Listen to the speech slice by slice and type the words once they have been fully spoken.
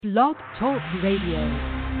Blog Talk Radio.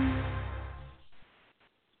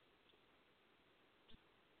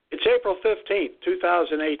 It's April 15th,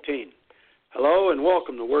 2018. Hello and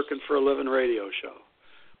welcome to Workin for a Livin radio show,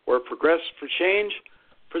 where Progress for Change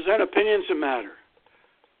present opinions that matter.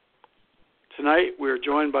 Tonight we are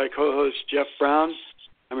joined by co-host Jeff Brown.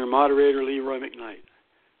 I'm your moderator, Leroy McKnight.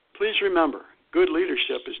 Please remember, good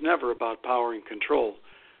leadership is never about power and control,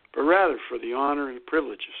 but rather for the honor and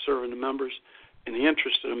privilege of serving the members in the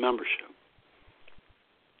interest of the membership.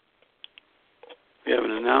 We have an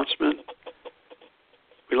announcement.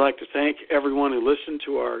 We'd like to thank everyone who listened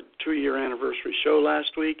to our 2-year anniversary show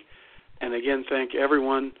last week, and again thank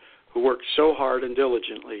everyone who worked so hard and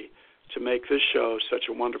diligently to make this show such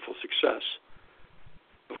a wonderful success.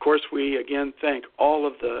 Of course, we again thank all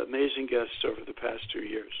of the amazing guests over the past 2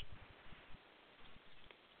 years.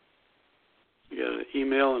 We got an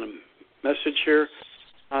email and a message here.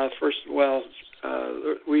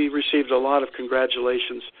 We received a lot of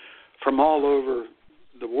congratulations from all over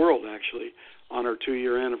the world, actually, on our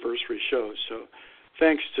 2-year anniversary show. So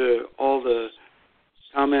thanks to all the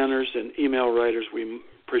commenters and email writers. We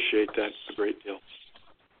appreciate that a great deal.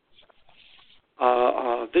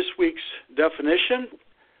 This week's definition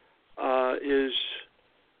is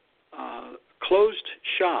closed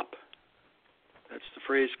shop. That's the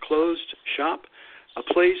phrase, closed shop,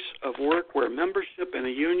 a place of work where membership in a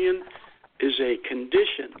union is a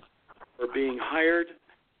condition for being hired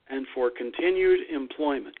and for continued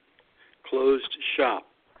employment. Closed shop,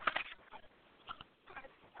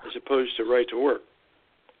 as opposed to right to work.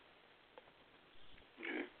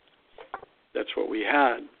 Okay. That's what we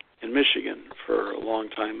had in Michigan for a long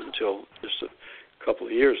time until just a couple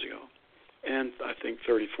of years ago, and I think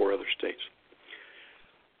 34 other states.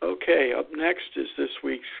 Okay, up next is this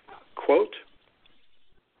week's quote,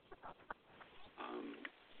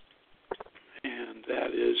 and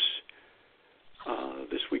that is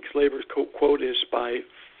this week's labor quote is by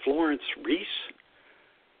Florence Reese,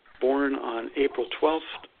 born on April 12th,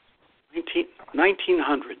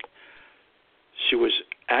 1900. She was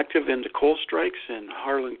active in the coal strikes in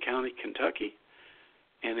Harlan County, Kentucky,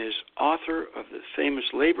 and is author of the famous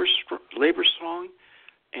labor song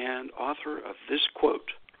and author of this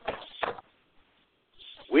quote,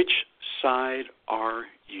 "Which side are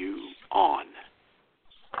you on?"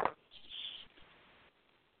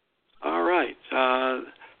 All right,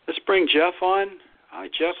 let's bring Jeff on. Hi,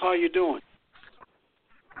 Jeff. How you doing?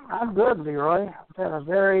 I'm good, Leroy. I've had a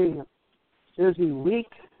very busy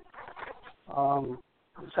week. I've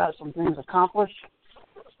got some things accomplished.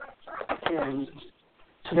 And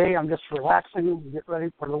today I'm just relaxing and get ready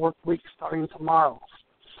for the work week starting tomorrow.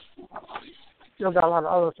 Still got a lot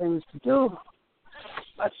of other things to do,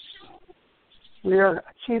 but we are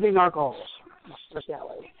achieving our goals. Let's put it that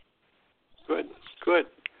way. Good.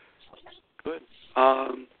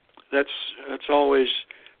 That's always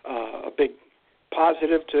a big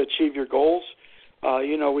positive to achieve your goals.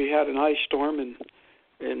 We had an ice storm in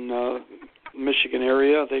Michigan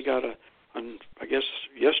area. They got I guess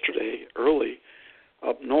yesterday early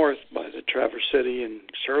up north by the Traverse City and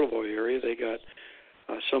Charlevoix area. They got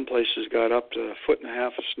some places got up to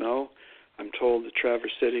 1.5 feet of snow. I'm told the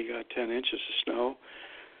Traverse City got 10 inches of snow.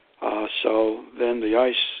 So then the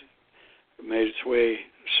ice made its way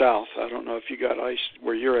south. I don't know if you got ice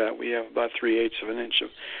where you're at. We have about 3/8 of an inch of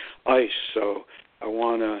ice. So I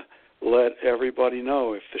want to let everybody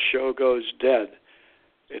know if the show goes dead,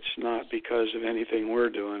 it's not because of anything we're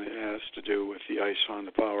doing. It has to do with the ice on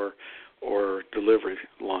the power or delivery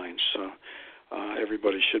lines. So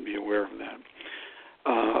everybody should be aware of that.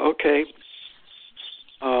 Okay.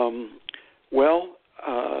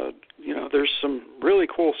 There's some really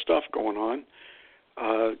cool stuff going on.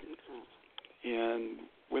 And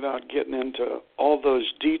without getting into all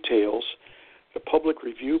those details, the Public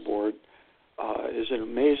Review Board is an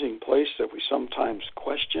amazing place that we sometimes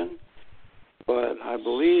question, but I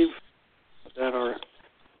believe that our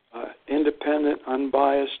independent,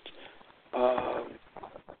 unbiased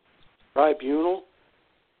tribunal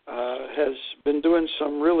has been doing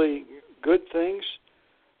some really good things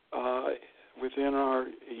within our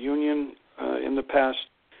union in the past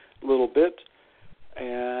little bit,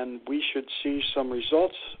 and we should see some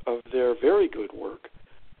results of their very good work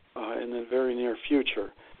in the very near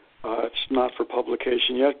future. It's not for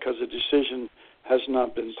publication yet because the decision has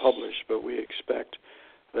not been published, but we expect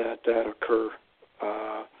that occur,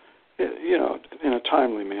 in a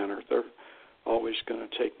timely manner. They're always going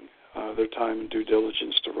to take their time and due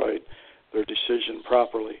diligence to write their decision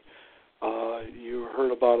properly. You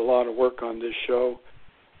heard about a lot of work on this show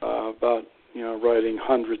about writing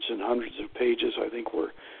hundreds and hundreds of pages. I think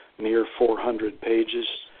we're near 400 pages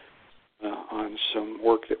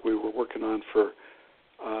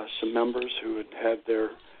members who had had their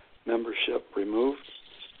membership removed,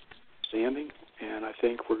 standing, and I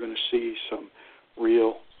think we're going to see some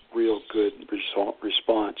real good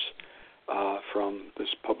response from this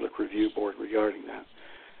public review board regarding that.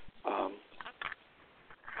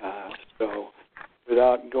 So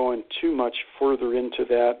without going too much further into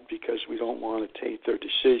that, because we don't want to taint their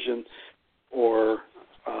decision or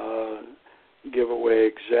give away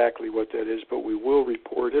exactly what that is, but we will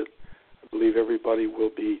report it. I believe everybody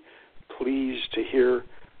will be pleased to hear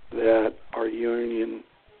that our union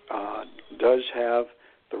does have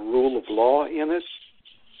the rule of law in it.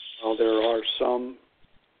 While there are some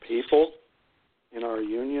people in our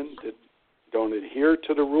union that don't adhere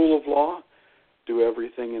to the rule of law, do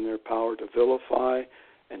everything in their power to vilify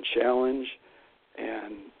and challenge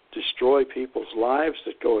and destroy people's lives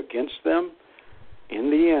that go against them, in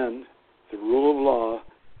the end, the rule of law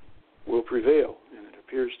will prevail, and it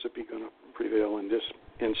appears to be going to prevail in this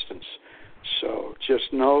instance. So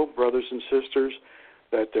just know, brothers and sisters,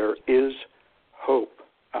 that there is hope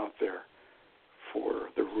out there for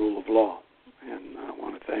the rule of law, and I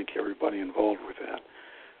want to thank everybody involved with that.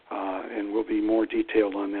 And we'll be more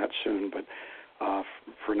detailed on that soon, but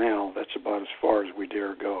for now, that's about as far as we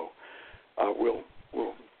dare go. We'll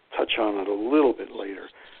touch on it a little bit later,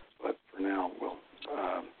 but for now,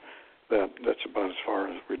 that's about as far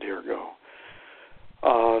as we dare go.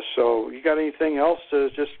 So, you got anything else to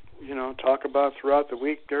just talk about throughout the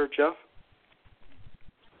week, there, Jeff?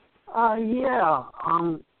 Yeah.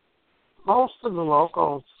 Most of the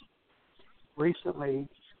locals recently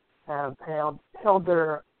have held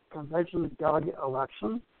their convention delegate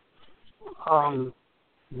election.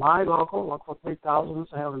 My local 3000, is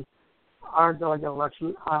having our delegate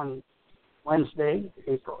election on Wednesday,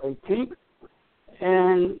 April 18th.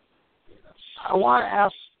 And I want to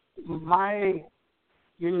ask my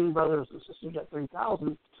union brothers and sisters at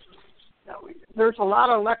 3000, there's a lot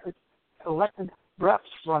of elected reps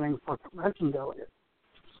running for convention delegate.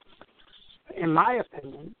 In my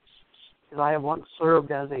opinion, because I have once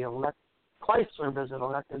served as twice served as an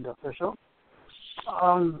elected official,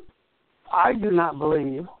 I do not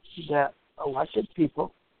believe that elected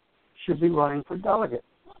people should be running for delegate.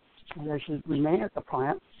 They should remain at the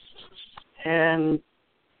plant and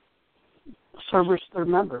service their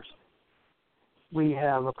members. We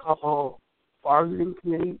have a couple bargaining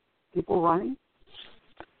committee people running,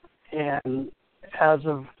 and as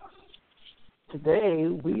of today,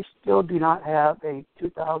 we still do not have a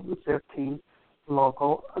 2015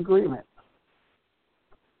 local agreement.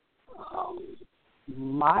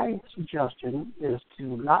 My suggestion is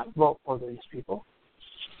to not vote for these people.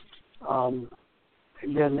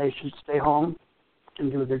 Again, they should stay home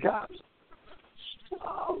and do their jobs.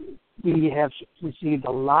 We have received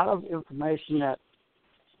a lot of information that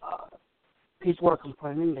people are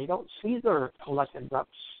complaining they don't see their elected reps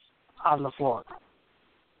on the floor.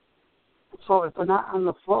 So if they're not on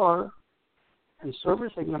the floor and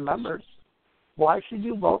servicing the members, why should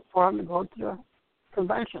you vote for them to go to the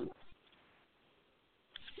convention?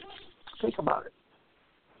 Think about it.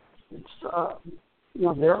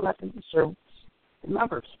 It's they're elected to serve the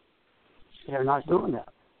members. They're not doing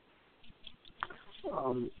that.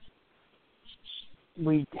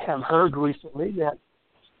 We have heard recently that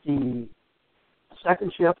the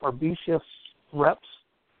second shift or B shift reps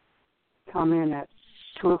come in at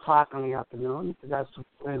 2 o'clock in the afternoon. That's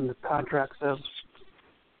when the contract says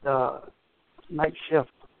the night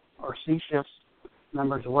shift or C shift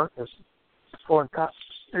members work is for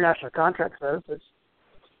international contract services.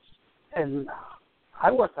 And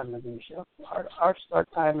I work on the B shift. Our start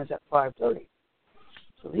time is at 5:30.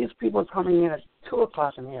 So these people are coming in at 2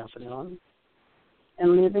 o'clock in the afternoon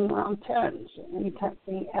and leaving around 10. So anytime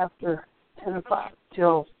after 10 o'clock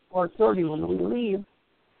till 4:30 when we leave,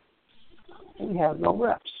 we have no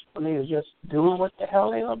reps. When they're just doing what the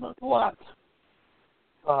hell they want.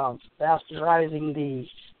 Bastardizing the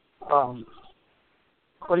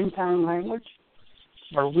quitting time language,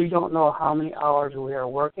 where we don't know how many hours we are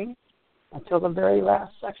working until the very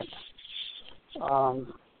last second.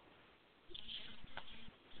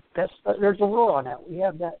 There's a rule on that. We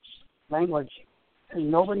have that language,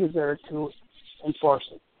 and nobody is there to enforce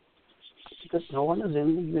it because no one is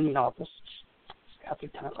in the union office after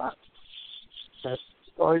 10 o'clock. That's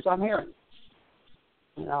stories I'm hearing.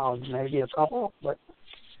 Maybe a couple, but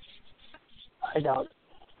I doubt it.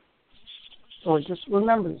 So just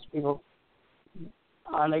remember this, people.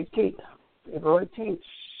 On April 18th,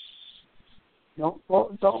 don't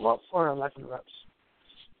vote for elected reps.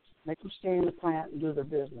 Make them stay in the plant and do their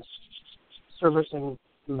business, servicing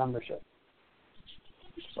the membership.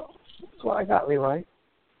 So that's what I got, Leroy.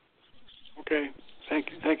 Okay.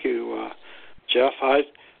 Thank you, Jeff.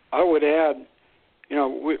 I would add,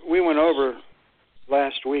 we went over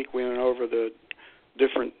last week. We went over the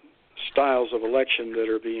different styles of election that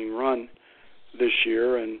are being run this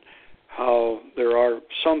year, and how there are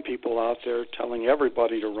some people out there telling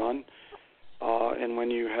everybody to run, and when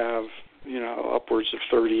you have upwards of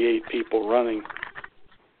 38 people running,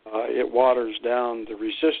 it waters down the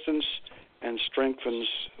resistance and strengthens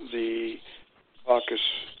the caucus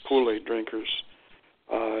Kool-Aid drinkers.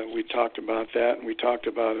 We talked about that, and we talked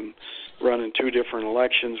about them running two different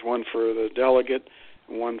elections, one for the delegate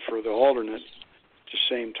and one for the alternate at the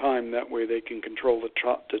same time. That way they can control the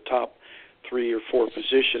top 3 or 4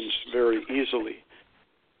 positions very easily.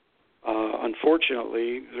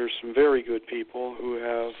 Unfortunately, there's some very good people who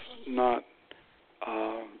have not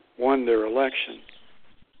won their election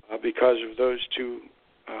because of those two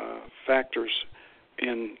factors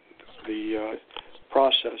in the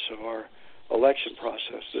process of our election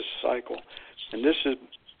process this cycle. And this is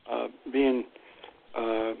being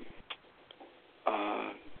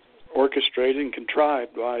orchestrated and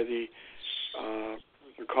contrived by the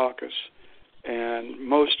caucus. And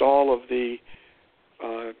most all of the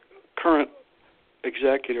current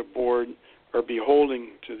executive board are beholding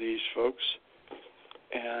to these folks.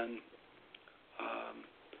 And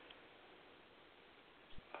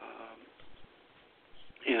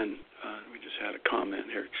we just had a comment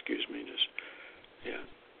here. Excuse me.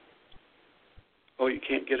 Oh, you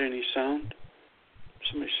can't get any sound?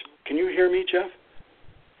 Can you hear me, Jeff?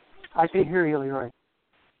 I can hear you, Leroy.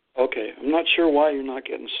 Okay. I'm not sure why you're not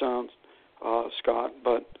getting sound, Scott,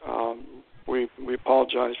 but we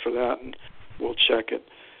apologize for that, and we'll check it.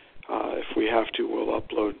 If we have to, we'll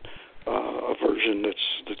upload a version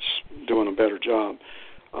that's doing a better job.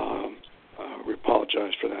 We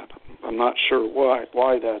apologize for that. I'm not sure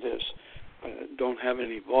why that is. I don't have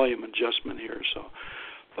any volume adjustment here,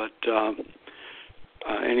 but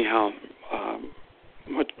anyhow,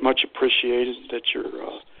 much appreciated that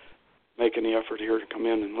you're making the effort here to come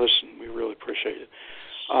in and listen. We really appreciate it.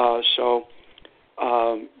 So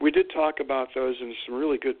we did talk about those, and some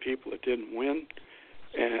really good people that didn't win.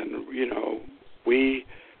 And, we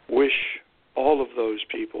wish all of those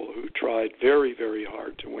people who tried very, very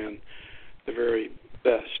hard to win the very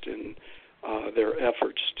best in their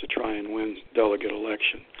efforts to try and win delegate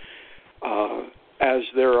election. As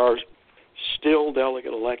there are still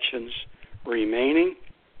delegate elections remaining,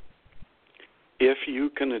 if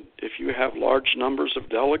you have large numbers of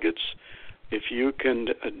delegates, if you can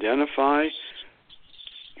identify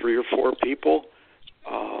 3 or 4 people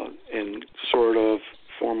and sort of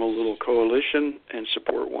form a little coalition and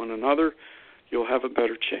support one another, you'll have a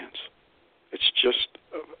better chance. It's just,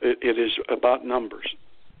 it is about numbers,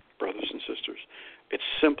 brothers and sisters. It's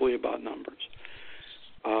simply about numbers.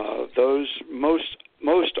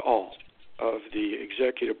 Most all of the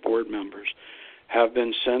executive board members have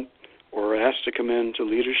been sent or asked to come into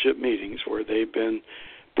leadership meetings where they've been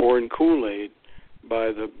pouring Kool-Aid by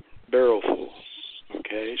the barrelful.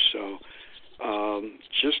 Okay, so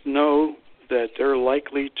just know that they're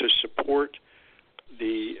likely to support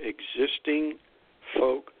the existing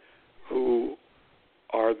folk who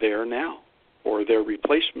are there now, or their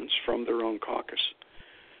replacements from their own caucus.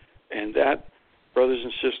 And that, brothers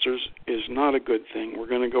and sisters, is not a good thing. We're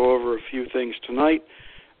going to go over a few things tonight,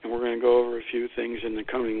 and we're going to go over a few things in the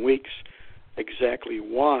coming weeks, exactly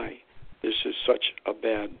why this is such a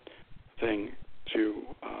bad thing to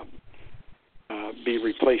be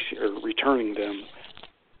replacing or returning them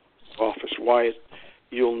to office. Why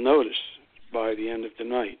you'll notice by the end of the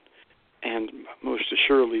night, and most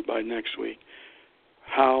assuredly by next week,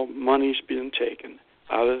 how money's been taken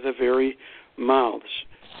out of the very mouths,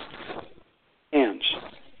 hands,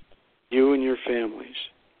 you and your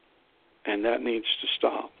families, and that needs to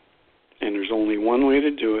stop. And there's only one way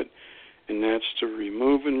to do it, and that's to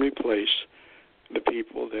remove and replace the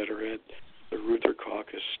people that are at the Ruther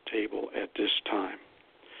Caucus table at this time.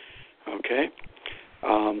 Okay?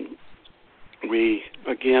 We,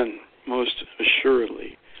 again, most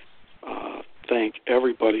assuredly thank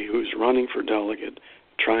everybody who's running for delegate,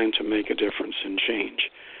 trying to make a difference and change.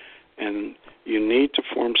 And you need to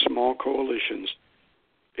form small coalitions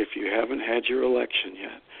if you haven't had your election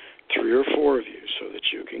yet, 3 or 4 of you, so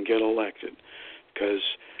that you can get elected. Because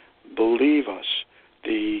believe us,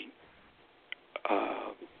 the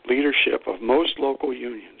leadership of most local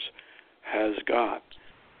unions has got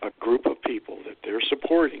a group of people that they're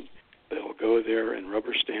supporting that'll go there and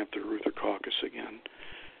rubber stamp the Ruther Caucus again.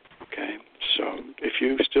 Okay, so if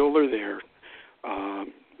you still are there,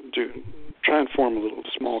 try and form a little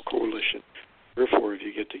small coalition 3 or 4 of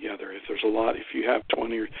you get together. If there's a lot, if you have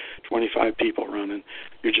 20 or 25 people running,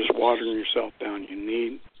 you're just watering yourself down. You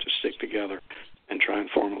need to stick together and try and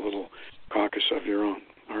form a little caucus of your own.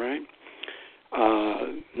 All right?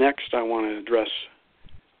 Next, I want to address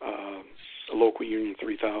the local union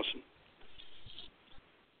 3000.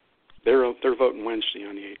 They're voting Wednesday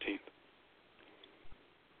on the 18th.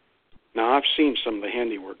 Now, I've seen some of the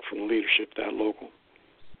handiwork from the leadership of that local.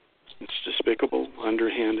 It's despicable,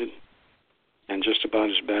 underhanded, and just about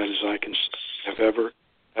as bad as I can have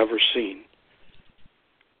ever seen.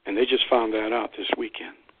 And they just found that out this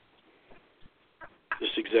weekend.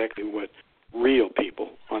 Just exactly what real people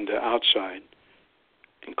on the outside,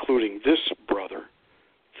 including this brother,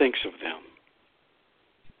 thinks of them.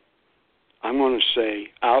 I'm going to say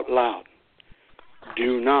out loud,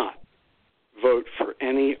 do not vote for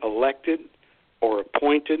any elected or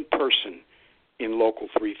appointed person in Local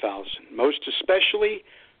 3000. Most especially,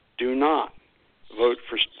 do not vote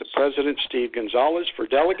for the President, Steve Gonzalez, for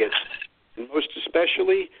delegates, and most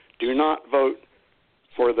especially, do not vote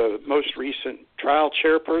for the most recent trial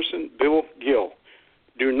chairperson, Bill Gill.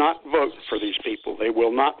 Do not vote for these people. They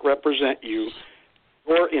will not represent you,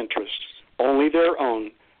 your interests, only their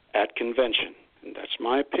own, at convention. And that's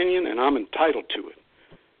my opinion, and I'm entitled to it.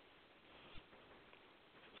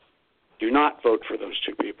 Do not vote for those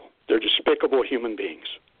two people. They're despicable human beings.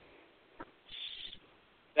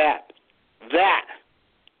 That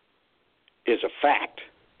is a fact.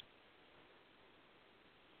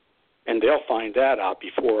 And they'll find that out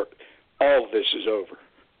before all of this is over.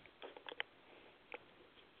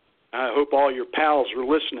 I hope all your pals are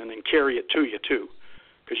listening and carry it to you, too,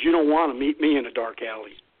 because you don't want to meet me in a dark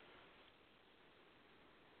alley.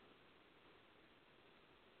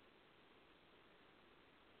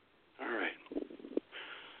 All right.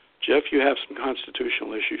 Jeff, you have some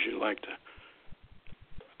constitutional issues you'd like to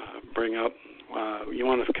bring up. You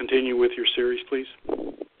want to continue with your series, please?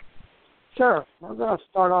 Sure. We're going to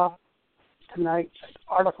start off tonight at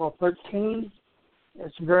Article 13.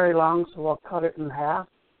 It's very long, so we'll cut it in half.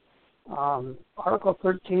 Article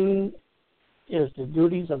 13 is the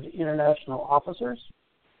duties of the international officers.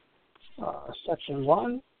 Section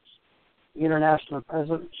 1, the international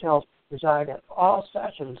president shall preside at all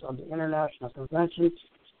sessions of the International Convention,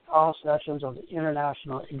 all sessions of the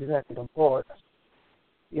International Executive Board.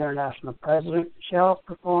 The international president shall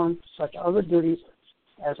perform such other duties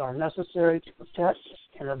as are necessary to protect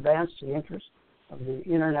and advance the interests of the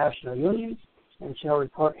international union, and shall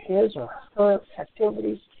report his or her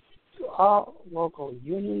activities to all local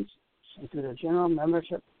unions and to the general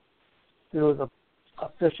membership through the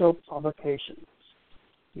official publication.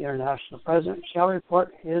 The international president shall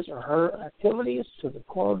report his or her activities to the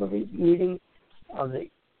quarterly meeting of the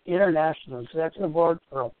International Executive Board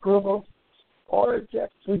for approval or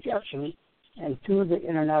rejection, and to the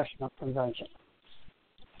International Convention.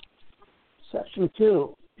 Section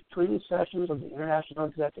 2. Between sessions of the International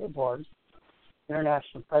Executive Board, the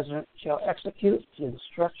International President shall execute the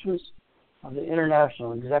instructions of the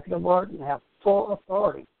International Executive Board and have full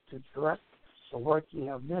authority to direct the working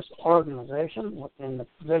of this organization within the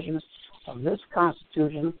provisions of this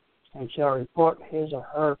Constitution, and shall report his or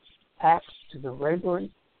her acts to the regular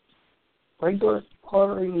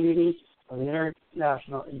quarterly meetings of the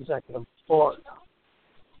International Executive Board.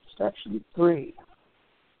 Section 3.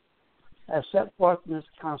 As set forth in this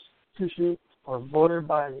Constitution or voted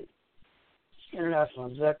by the International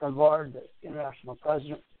Executive Board, the International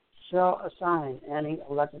President shall assign any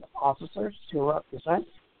elected officers to represent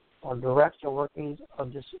or direct the workings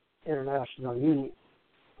of this international union.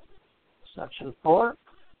 Section 4.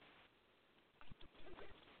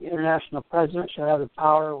 The International President shall have the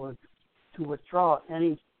power to withdraw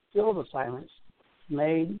any field assignments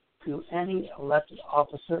made to any elected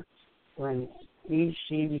officer when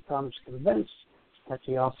he/she becomes convinced that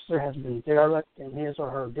the officer has been derelict in his or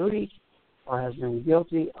her duty or has been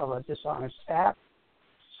guilty of a dishonest act.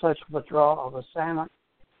 Such withdrawal of assignment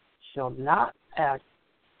shall not act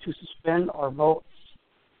to suspend the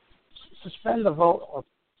vote or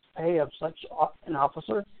pay of such an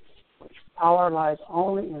officer, which power lies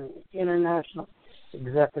only in the International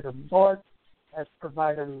Executive Board as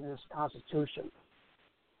provided in this Constitution.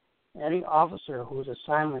 Any officer whose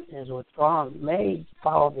assignment is withdrawn may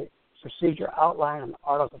follow the procedure outlined in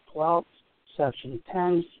Article 12, Section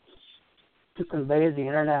 10, to convey to the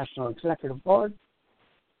International Executive Board.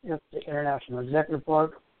 If the International Executive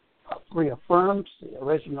Board reaffirms the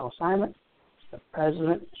original assignment, the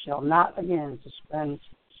President shall not again suspend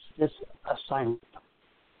this assignment.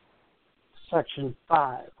 Section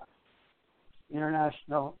 5. The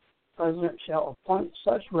International President shall appoint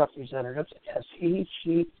such representatives as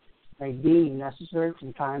he/she may deem necessary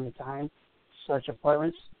from time to time such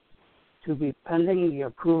appointments to be pending the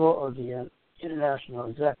approval of the international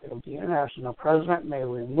executive. The international president may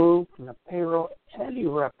remove from the payroll any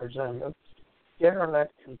representative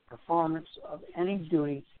derelict in performance of any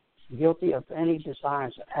duty, guilty of any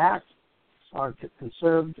dishonest act, or to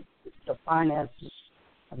conserve the finances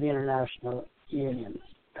of the international union,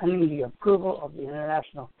 pending the approval of the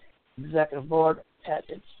international executive board at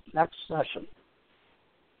its next session.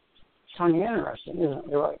 It's kind of interesting,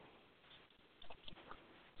 isn't it? Right.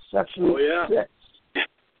 Section 6.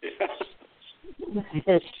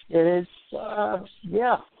 It is,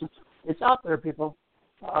 it's out there, people.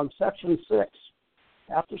 Section 6.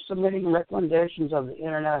 After submitting recommendations of the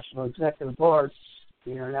International Executive Board,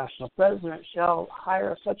 the International President shall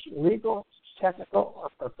hire such legal, technical, or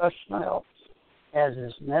professional help as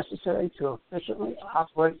is necessary to efficiently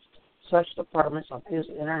operate such departments of this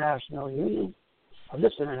international union,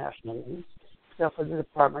 except for the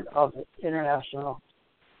Department of the International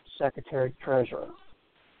Secretary-Treasurer.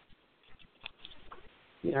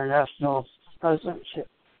 The International President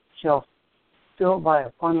shall fill by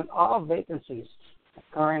appointment all vacancies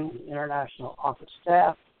occurring in international office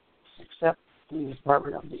staff, except in the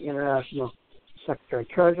Department of the International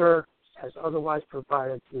Secretary-Treasurer, as otherwise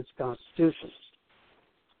provided in its Constitution.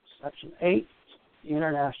 Section 8, the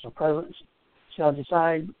International President shall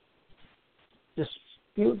decide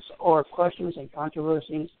disputes or questions and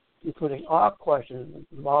controversies, including all questions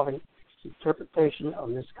involving interpretation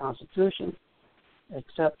of this Constitution,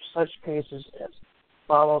 except such cases as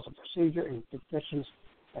follows a procedure and conditions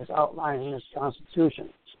as outlined in this Constitution.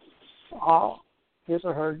 All his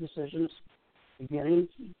or her decisions beginning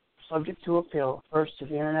subject to appeal, first to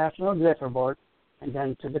the International Executive Board and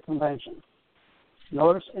then to the Convention.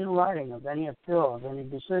 Notice in writing of any appeal of any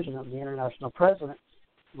decision of the International President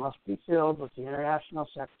must be filled with the International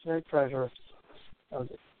Secretary-Treasurer of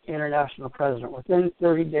the International President within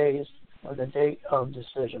 30 days of the date of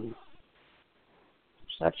decision.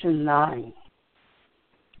 Section 9.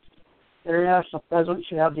 The International President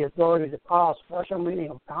should have the authority to call a special meeting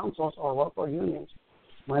of councils or local unions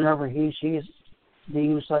whenever she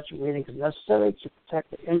deems such meetings necessary to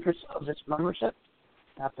protect the interests of its membership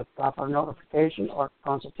after proper notification or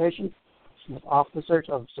consultation with officers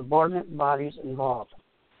of subordinate bodies involved.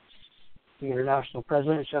 The International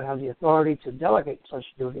President shall have the authority to delegate such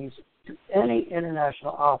duties to any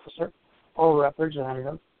international officer or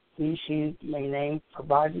representative she may name,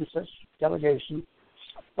 providing such delegation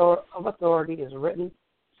of authority is written,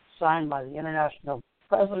 signed by the International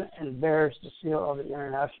President, and bears the seal of the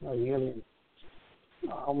International Union.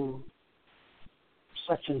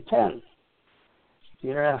 Section 10. The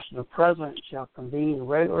International President shall convene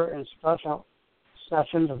regular and special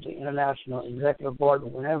sessions of the International Executive Board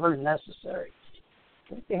whenever necessary.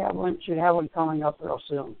 Should have one coming up real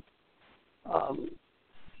soon.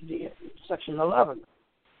 Section 11.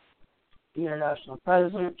 The International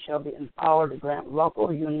President shall be empowered to grant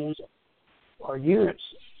local unions or units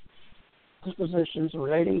dispositions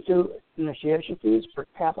relating to initiation fees for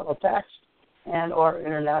capital tax and or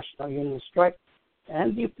international union strike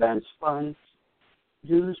and defense funds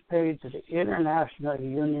dues paid to the International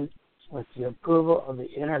Union with the approval of the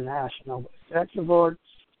International Executive Board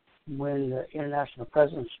when the International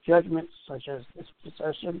President's judgments, such as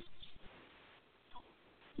disposition,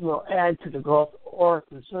 will add to the growth or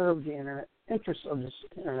conserve the interests of this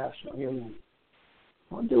international union.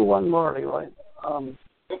 We'll do one more, Leroy.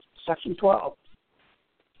 Section 12.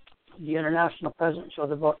 The International President shall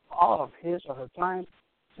devote all of his or her time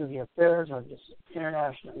to the affairs of this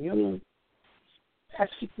international union,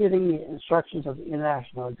 executing the instructions of the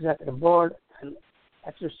International Executive Board and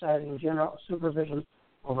exercising general supervision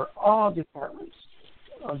over all departments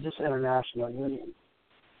of this international union.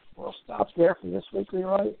 We'll stop there for this week,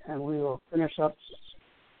 Leroy, and we will finish up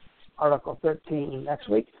Article 13 next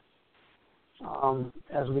week.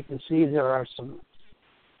 As we can see, there are some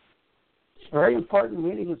very important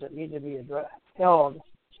meetings that need to be held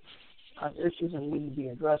on issues that need to be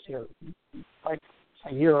addressed here, like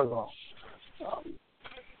a year ago.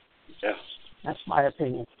 That's my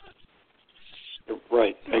opinion.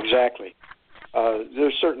 Right, exactly.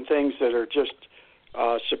 There's certain things that are just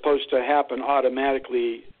supposed to happen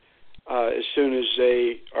automatically as soon as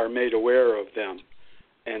they are made aware of them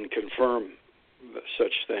and confirm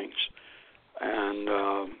such things. And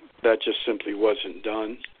that just simply wasn't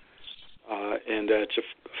done. And that's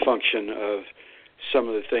a function of some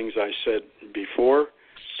of the things I said before,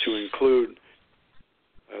 to include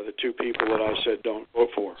the two people that I said don't vote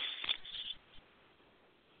for.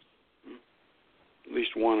 At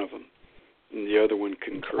least one of them. And the other one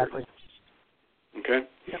concurred. Exactly. Okay?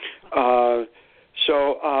 Yep.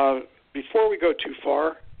 So before we go too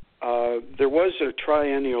far, there was a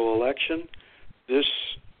triennial election this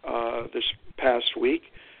past week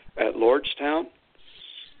at Lordstown,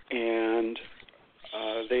 and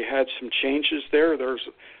they had some changes there. There's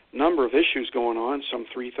a number of issues going on. Some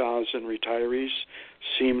 3,000 retirees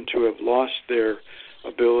seem to have lost their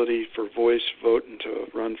ability for voice vote and to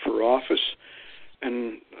run for office,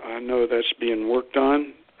 and I know that's being worked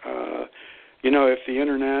on. If the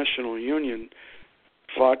International Union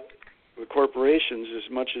fought the corporations as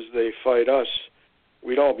much as they fight us,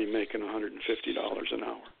 we'd all be making $150 an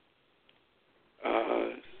hour.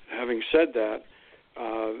 Having said that,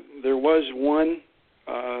 there was one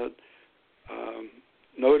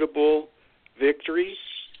notable victory.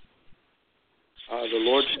 The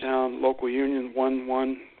Lordstown local union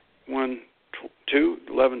won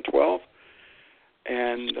 11-12,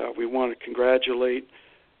 and we want to congratulate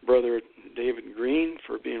Brother David Green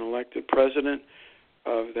for being elected president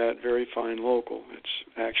of that very fine local. It's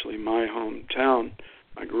actually my hometown.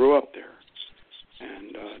 I grew up there.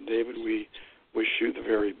 And David, we wish you the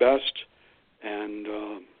very best. And,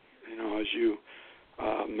 as you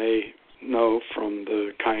may know from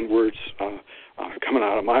the kind words coming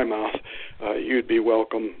out of my mouth, you'd be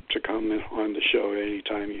welcome to come on the show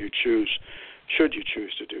anytime you choose, should you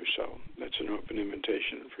choose to do so. That's an open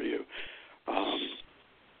invitation for you.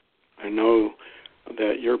 I know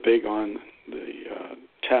that you're big on the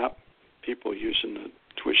TAP, people using the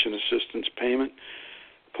Tuition Assistance Payment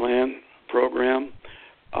Plan program.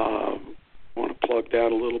 Want to plug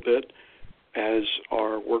that a little bit as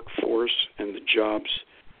our workforce and the jobs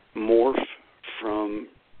morph from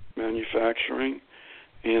manufacturing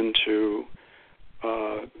into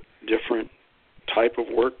different type of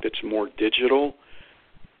work that's more digital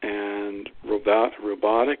and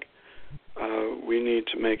robotic. We need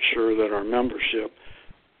to make sure that our membership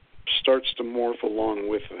starts to morph along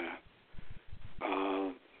with that.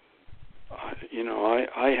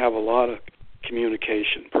 I have a lot of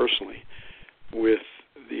communication personally with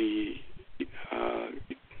the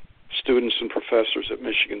students and professors at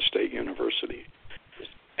Michigan State University,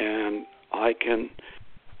 and I can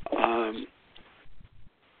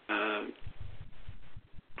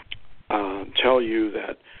tell you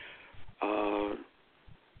that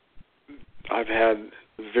I've had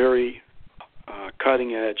very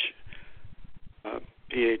cutting-edge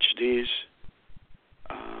PhDs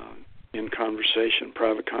in conversation,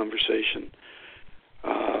 private conversation.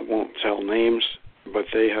 Won't tell names, but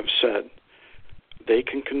they have said they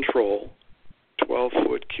can control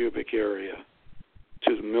 12-foot cubic area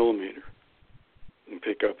to the millimeter and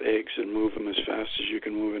pick up eggs and move them as fast as you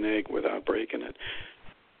can move an egg without breaking it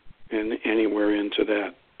and anywhere into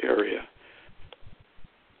that area.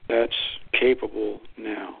 That's capable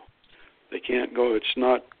now. They can't go. It's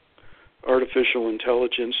not artificial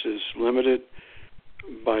intelligence is limited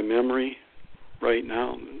by memory right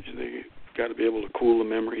now. They've got to be able to cool the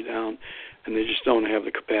memory down, and they just don't have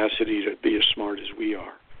the capacity to be as smart as we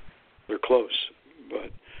are. They're close,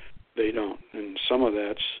 but they don't. And some of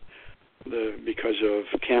that's because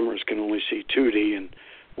of cameras can only see 2D and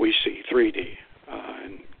we see 3D,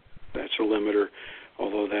 and that's a limiter,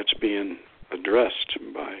 although that's being addressed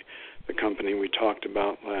by the company we talked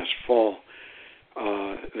about last fall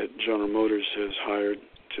that General Motors has hired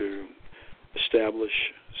to establish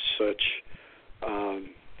such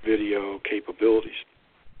video capabilities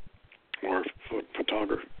or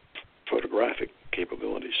photographic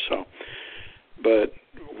capabilities. But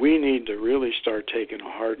we need to really start taking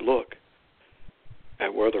a hard look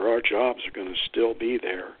at whether our jobs are going to still be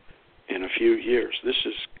there in a few years.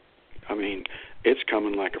 It's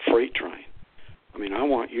coming like a freight train. I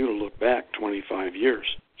want you to look back 25 years.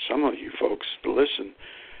 Some of you folks listen,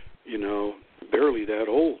 barely that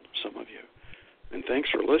old, some of you. And thanks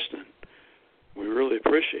for listening. We really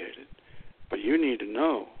appreciate it. But you need to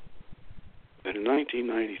know that in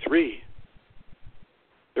 1993,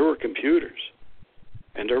 there were computers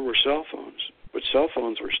and there were cell phones, but cell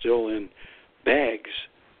phones were still in bags,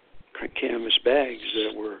 canvas bags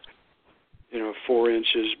that were, 4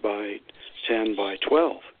 inches by 10 by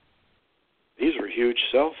 12. These were huge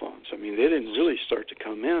cell phones. They didn't really start to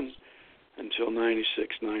come in until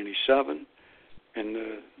 96, 97, and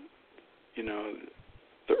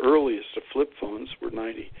the earliest of flip phones were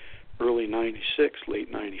early 96,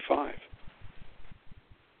 late 95.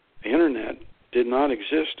 The internet did not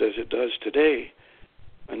exist as it does today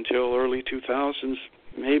until early 2000s,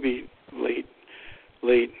 maybe late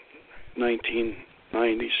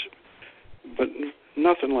 1990s, but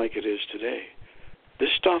nothing like it is today. This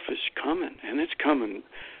stuff is coming, and it's coming.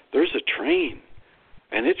 There's a train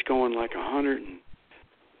and it's going like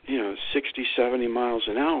 60, 70 miles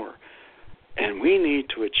an hour, and we need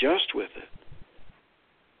to adjust with it.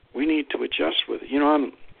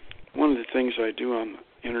 I'm one of the things I do, I'm an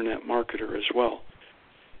internet marketer as well,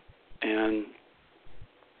 and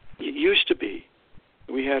it used to be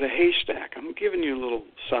we had a haystack. I'm giving you a little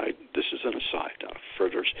side. This is an aside for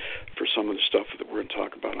some of the stuff that we're going to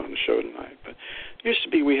talk about on the show tonight. But it used to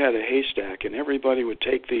be we had a haystack, and everybody would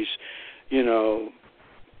take these,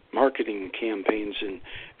 marketing campaigns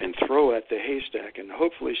and throw at the haystack, and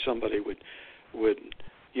hopefully somebody would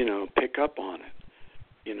pick up on it.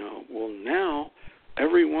 Well, now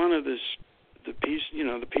every one of the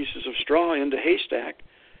pieces of straw in the haystack,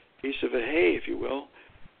 piece of a hay, if you will,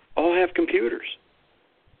 all have computers.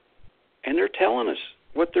 And they're telling us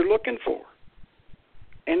what they're looking for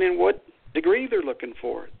and in what degree they're looking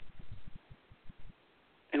for it.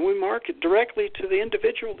 And we market directly to the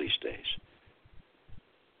individual these days.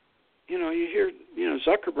 You hear,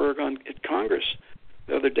 Zuckerberg at Congress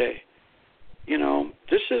the other day.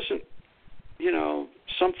 This isn't,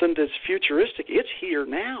 something that's futuristic. It's here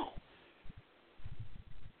now.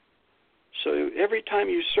 So every time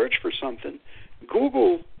you search for something,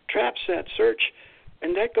 Google traps that search,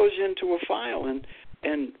 and that goes into a file.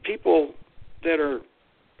 And people that are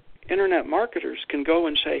internet marketers can go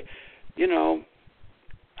and say,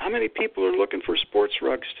 how many people are looking for sports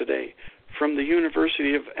rugs today from the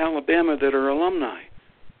University of Alabama that are alumni,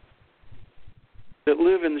 that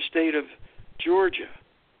live in the state of Georgia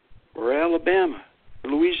or Alabama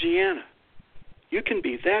or Louisiana? You can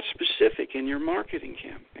be that specific in your marketing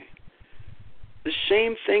campaign. The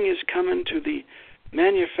same thing is coming to the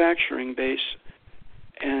manufacturing base,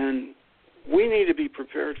 and we need to be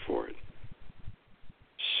prepared for it.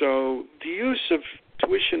 So the use of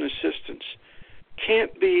tuition assistance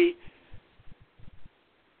can't be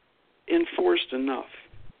enforced enough.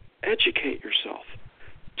 Educate yourself.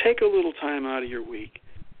 Take a little time out of your week.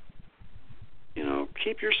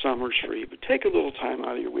 Keep your summers free, but take a little time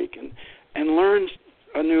out of your week and learn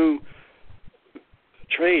a new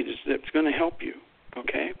trade that's going to help you,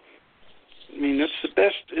 okay? That's the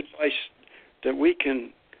best advice that we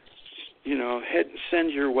can,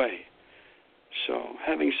 send your way. So,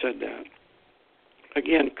 having said that,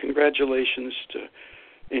 again, congratulations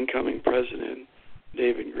to incoming President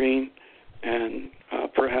David Green, and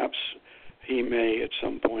perhaps he may at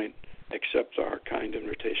some point accept our kind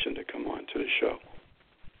invitation to come on to the show.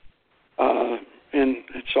 And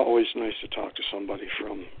it's always nice to talk to somebody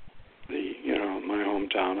from my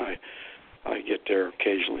hometown. I get there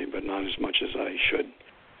occasionally, but not as much as I should.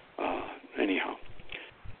 Anyhow,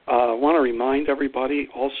 I want to remind everybody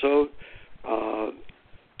also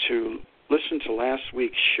to listen to last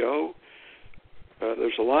week's show.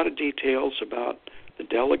 There's a lot of details about the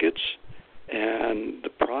delegates and the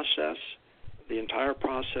process, the entire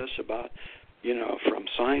process about, from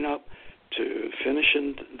sign up to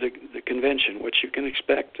finishing the convention, what you can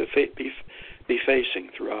expect to be facing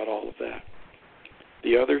throughout all of that.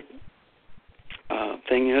 The other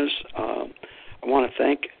thing is, I want to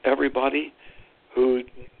thank everybody who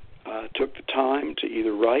took the time to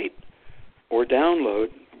either write or download.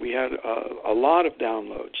 We had a lot of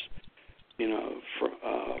downloads,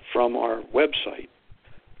 from our website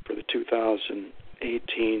for the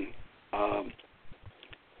 2018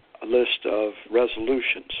 list of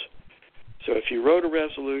resolutions. So if you wrote a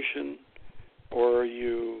resolution or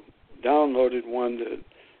you downloaded one that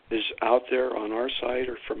is out there on our site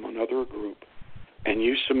or from another group, and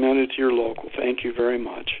you submitted to your local, thank you very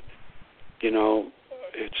much.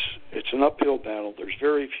 It's an uphill battle. There's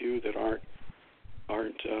very few that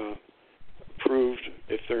aren't approved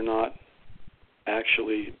if they're not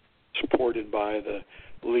actually supported by the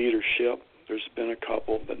leadership. There's been a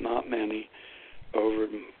couple, but not many over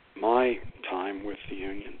my time with the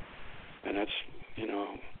union, and that's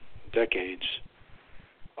decades.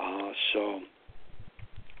 So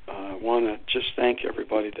I want to just thank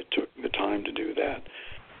everybody that took the time to do that.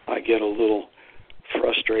 I get a little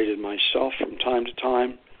frustrated myself from time to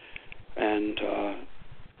time, and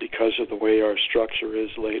because of the way our structure is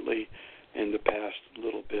lately in the past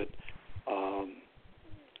little bit,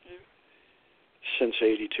 since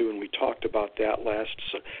 82, and we talked about that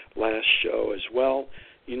last show as well.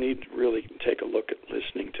 You need to really take a look at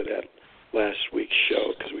listening to that last week's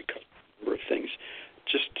show, because we covered a number of things.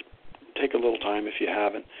 Just take a little time, if you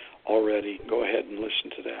haven't already, go ahead and listen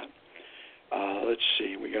to that. Let's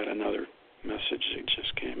see, we got another message that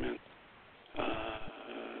just came in.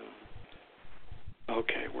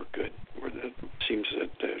 Okay, we're good. It seems that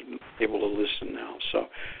they're able to listen now, so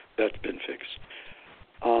that's been fixed.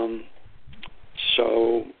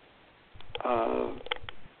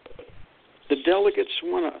 the delegates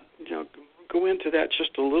want to go into that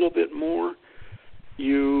just a little bit more.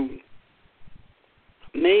 You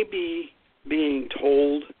may be being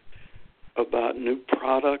told about new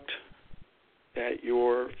product at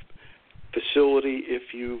your facility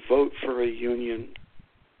if you vote for a union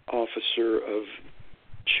officer of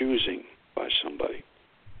choosing by somebody.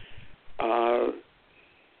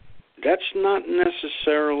 That's not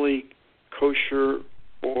necessarily kosher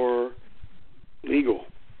or legal.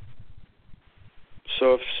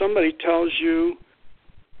 So if somebody tells you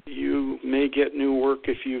you may get new work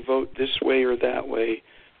if you vote this way or that way,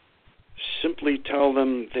 simply tell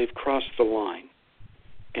them they've crossed the line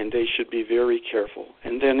and they should be very careful.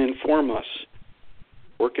 And then inform us.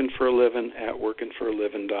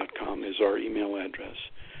 workinforalivin@workinforalivin.com is our email address.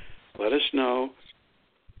 Let us know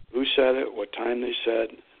who said it, what time they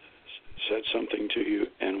said something to you,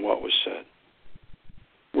 and what was said.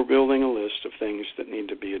 We're building a list of things that need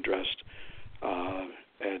to be addressed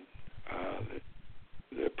at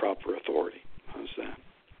the proper authority. How's that?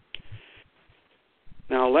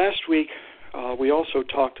 Now, last week, we also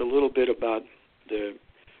talked a little bit about the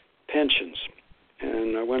pensions.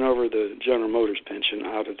 And I went over the General Motors pension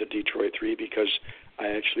out of the Detroit 3 because I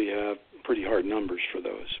actually have pretty hard numbers for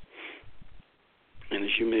those. And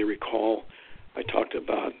as you may recall, I talked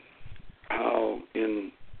about how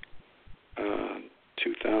in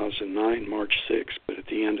 2009, March 6th, but at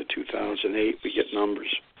the end of 2008, we get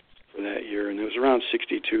numbers for that year, and it was around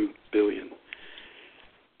 $62 billion.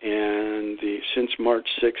 And since March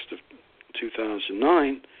 6th of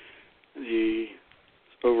 2009, the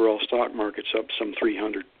overall stock market's up some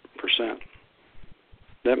 300%.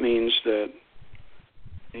 That means that,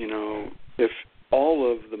 if all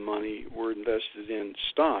of the money were invested in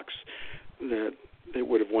stocks, that it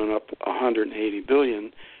would have went up 180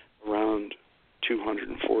 billion, around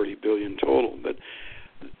 240 billion total. But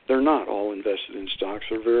they're not all invested in stocks.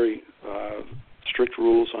 There are very strict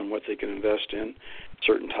rules on what they can invest in,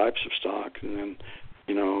 certain types of stock, and then,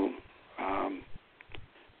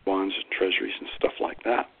 bonds and treasuries and stuff like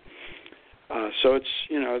that. So it's,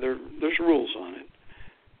 there's rules on it.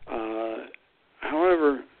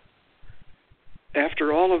 However,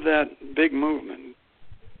 after all of that big movement,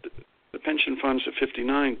 the pension fund's at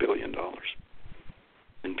 $59 billion.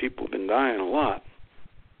 And people have been dying a lot.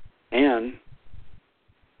 And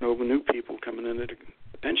no new people coming into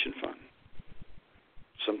the pension fund.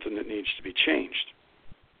 Something that needs to be changed.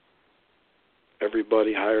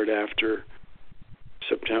 Everybody hired after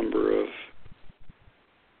September of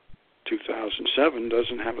 2007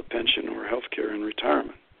 doesn't have a pension or health care in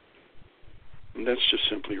retirement. And that's just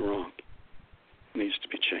simply wrong. It needs to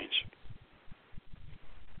be changed.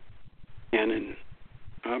 And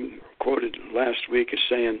I'm quoted last week as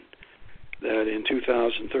saying that in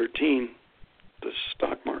 2013, the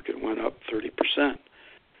stock market went up 30%.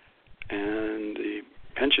 And the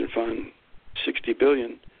pension fund, $60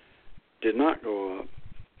 billion, did not go up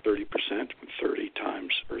 30%, 30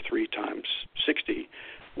 times, or 3 times 60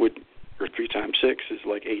 or 3 times 6 is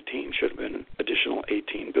like 18, should have been an additional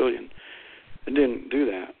 $18 billion. It didn't do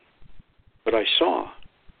that. But I saw,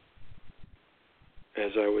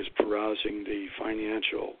 as I was perusing the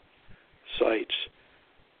financial sites,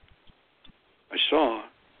 I saw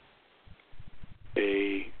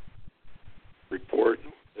a report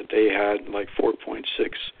that they had like 4.6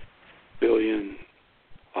 billion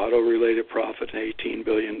auto-related profit and $18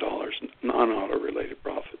 billion non-auto-related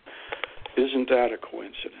profit. Isn't that a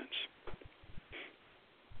coincidence?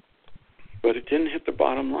 But it didn't hit the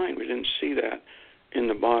bottom line. We didn't see that in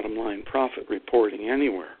the bottom line profit reporting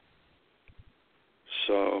anywhere.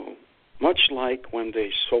 So much like when they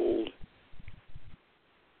sold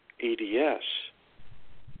EDS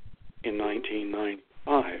in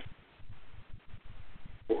 1995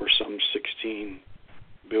 for some $16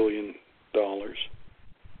 billion,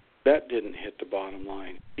 that didn't hit the bottom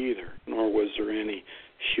line either, nor was there any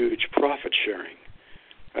huge profit sharing.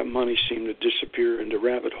 That money seemed to disappear into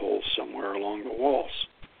rabbit holes somewhere along the walls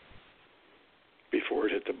before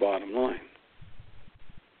it hit the bottom line.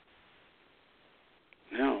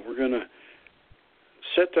 Now, we're going to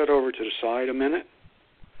set that over to the side a minute.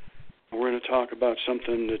 We're going to talk about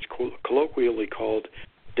something that's colloquially called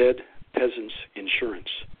dead peasants insurance,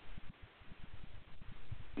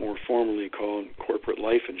 more formally called corporate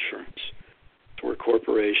life insurance. It's where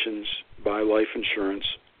corporations buy life insurance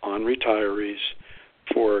on retirees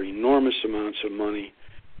for enormous amounts of money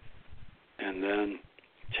and then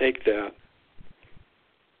take that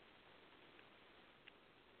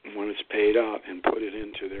when it's paid out and put it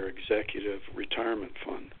into their executive retirement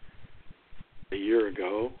fund. A year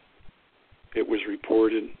ago, it was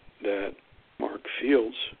reported that Mark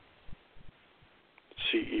Fields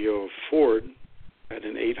CEO of Ford, had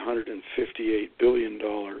an $858 billion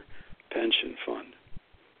pension fund.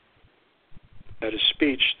 At a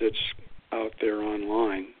speech that's out there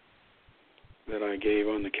online that I gave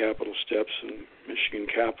on the Capitol steps in Michigan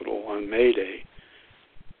Capitol on May Day,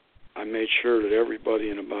 I made sure that everybody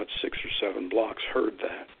in about 6 or 7 blocks heard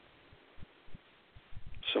that.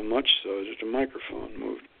 So much so that the microphone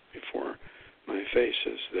moved before my face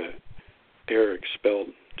as the air expelled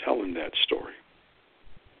telling that story.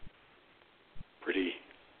 Pretty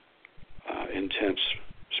intense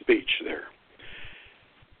speech there.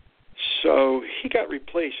 So he got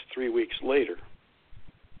replaced 3 weeks later.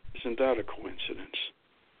 Isn't that a coincidence?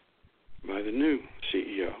 By the new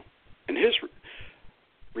CEO. And his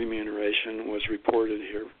remuneration was reported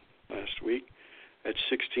here last week at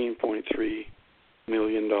 $16.3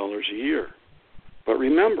 million a year. But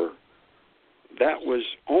remember, that was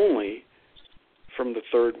only from the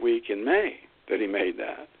 3rd week in May that he made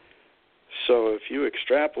that. So if you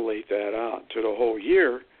extrapolate that out to the whole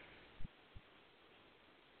year,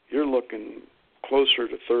 you're looking closer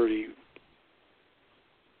to $30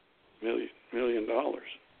 million,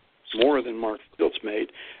 more than Mark Fields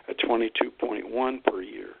made at $22.1 per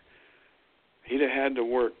year. He'd have had to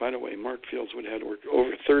work, by the way, Mark Fields would have had to work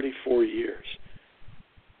over 34 years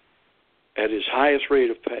at his highest rate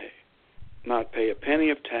of pay, not pay a penny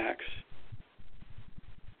of tax,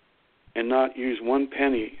 and not use 1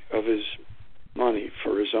 penny of his money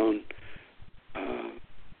for his own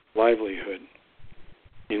livelihood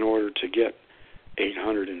in order to get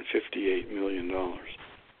 $858 million.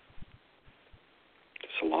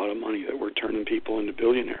 It's a lot of money that we're turning people into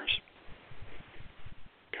billionaires.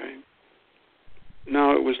 Okay.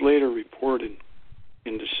 Now, it was later reported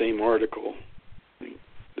in the same article,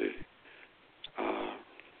 the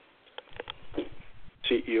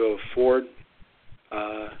CEO of Ford,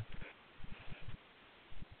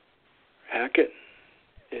 Hackett,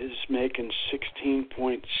 is making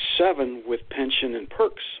 $16.7 with pension and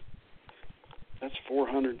perks. That's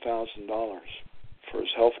 $400,000 for his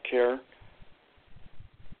health care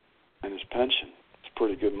and his pension. It's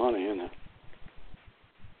pretty good money, isn't it?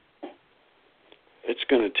 It's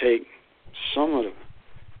going to take some of the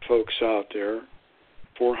folks out there,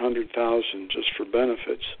 $400,000 just for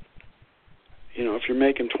benefits. You know, if you're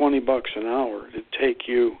making $20 an hour, it'd take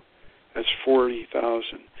you, that's $40,000.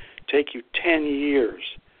 Take you 10 years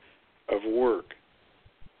of work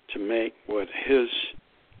to make what his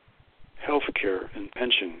health care and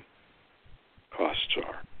pension costs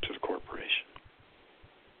are to the corporation.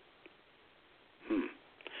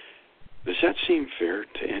 Does that seem fair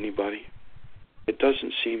to anybody? It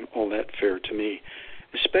doesn't seem all that fair to me,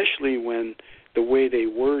 especially when the way they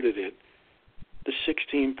worded it, the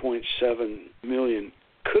 $16.7 million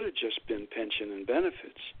could have just been pension and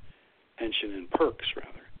benefits, pension and perks,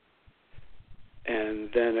 rather. And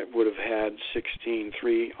then it would have had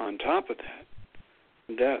 16.3 on top of that.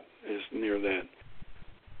 That is near that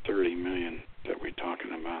 30 million that we're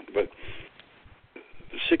talking about. But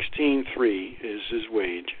the 16.3 is his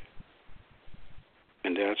wage,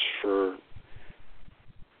 and that's for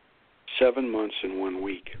 7 months and 1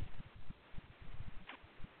 week.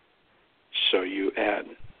 So you add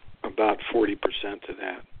about 40% to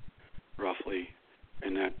that, roughly,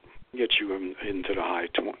 and that gets you into the high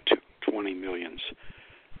 20 millions,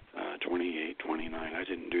 28, 29. I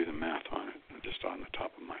didn't do the math on it, just on the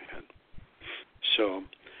top of my head. So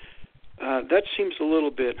that seems a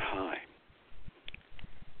little bit high.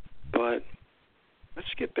 But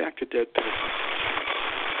let's get back to dead people.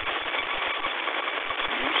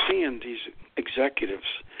 I'm seeing these executives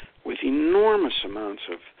with enormous amounts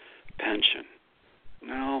of pension.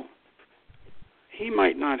 Now, he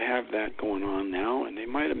might not have that going on now, and they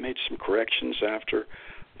might have made some corrections after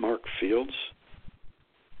Mark Fields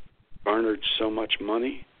garnered so much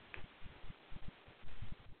money.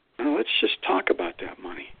 Now, let's just talk about that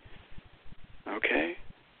money, okay?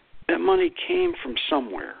 That money came from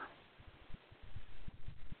somewhere.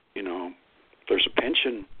 You know, there's a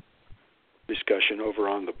pension discussion over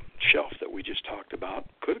on the shelf that we just talked about.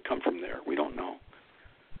 Could have come from there. We don't know.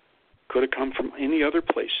 Could have come from any other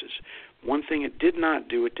places. One thing it did not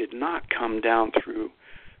do, it did not come down through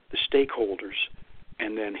the stakeholders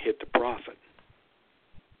and then hit the profit.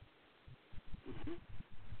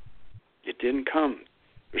 It didn't come.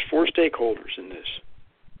 There's 4 stakeholders in this.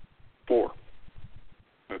 4.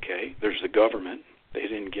 Okay, there's the government. They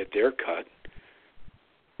didn't get their cut.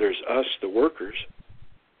 There's us, the workers.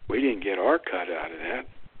 We didn't get our cut out of that.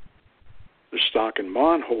 The stock and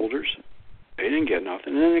bond holders. They didn't get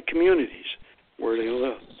nothing. And then the communities where they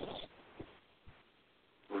live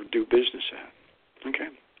or do business at. Okay.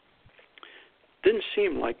 Didn't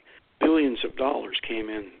seem like billions of dollars came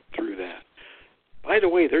in through that. By the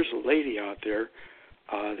way, there's a lady out there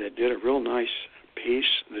that did a real nice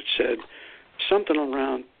piece that said something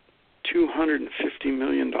around $250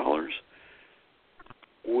 million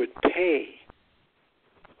would pay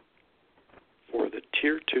for the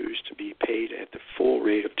Tier 2s to be paid at the full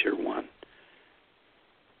rate of Tier 1.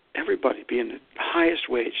 Everybody being the highest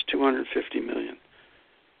wage, $250 million.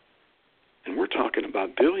 And we're talking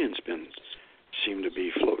about billions seem to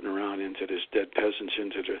be floating around into this dead peasants,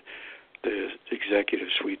 into the executive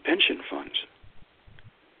suite pension funds.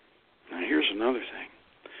 Now, here's another thing.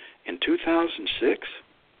 In 2006,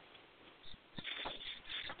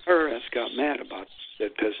 IRS got mad about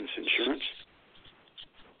dead peasants insurance,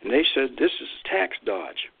 and they said this is a tax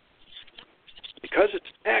dodge. Because it's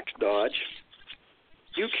a tax dodge,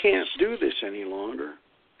 you can't do this any longer.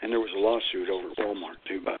 And there was a lawsuit over Walmart,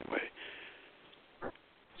 too, by the way.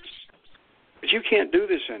 But you can't do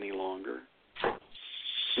this any longer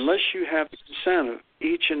unless you have the consent of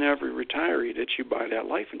each and every retiree that you buy that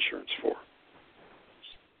life insurance for.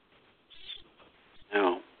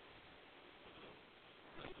 Now,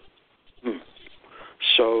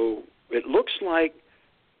 so it looks like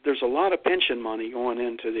there's a lot of pension money going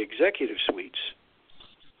into the executive suites.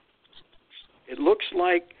 It looks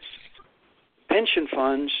like pension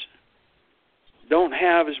funds don't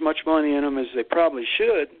have as much money in them as they probably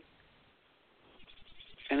should.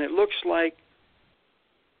 And it looks like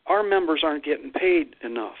our members aren't getting paid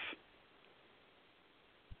enough.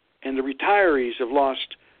 And the retirees have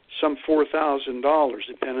lost some $4,000,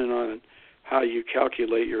 depending on how you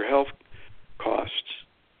calculate your health costs,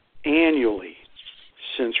 annually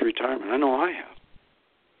since retirement. I know I have.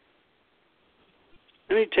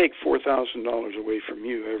 Let me take $4,000 away from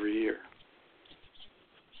you every year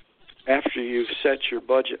after you've set your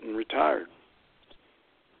budget and retired.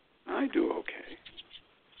 I do okay.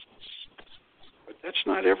 But that's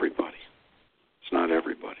not everybody. It's not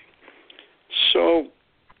everybody. So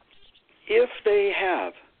if they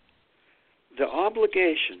have the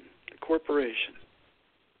obligation, the corporation,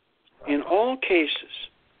 in all cases,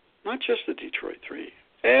 not just the Detroit 3,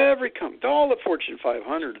 every company, all the Fortune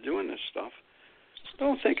 500 are doing this stuff.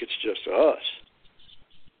 Don't think it's just us.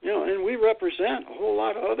 You know, and we represent a whole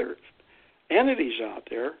lot of other entities out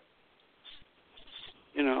there,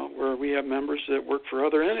 you know, where we have members that work for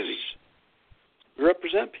other entities. We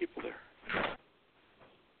represent people there.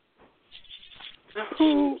 Now,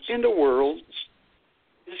 who in the world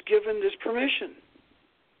is given this permission?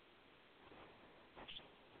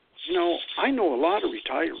 You know, I know a lot of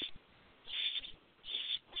retirees.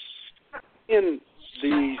 In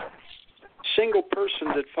the single person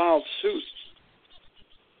that filed suit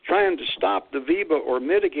trying to stop the VIBA or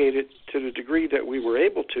mitigate it to the degree that we were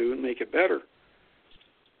able to and make it better,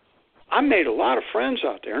 I made a lot of friends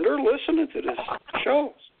out there, and they're listening to this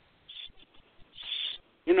show.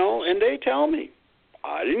 You know, and they tell me,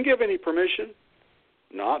 I didn't give any permission.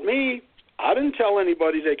 Not me. I didn't tell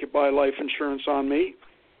anybody they could buy life insurance on me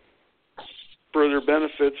for their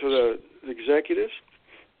benefit to the executives.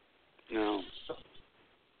 No.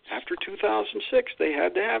 After 2006, they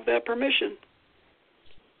had to have that permission.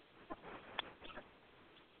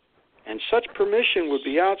 And such permission would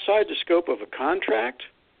be outside the scope of a contract,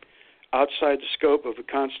 outside the scope of a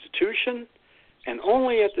constitution, and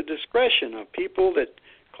only at the discretion of people that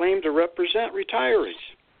claim to represent retirees.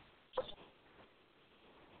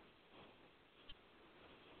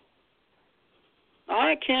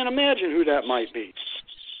 I can't imagine who that might be.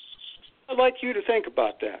 I'd like you to think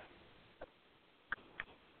about that.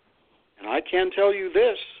 And I can tell you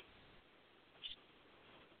this,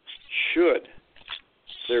 should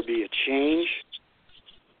there be a change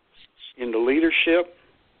in the leadership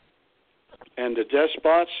and the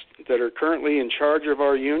despots that are currently in charge of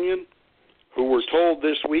our union, who were told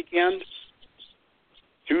this weekend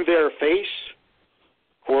to their face,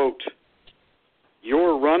 quote,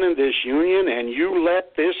 "You're running this union and you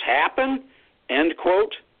let this happen," end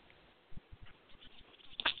quote.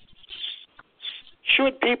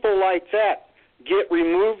 Should people like that get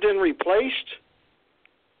removed and replaced?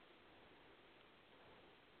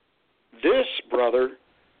 This brother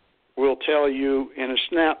will tell you in a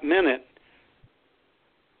snap minute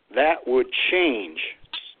that would change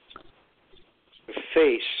the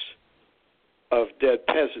face of dead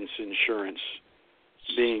peasants insurance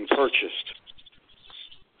being purchased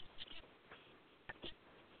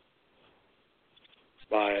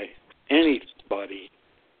by anybody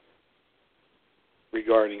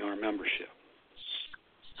regarding our membership.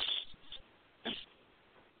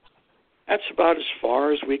 That's about as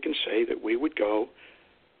far as we can say that we would go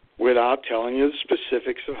without telling you the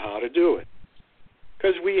specifics of how to do it.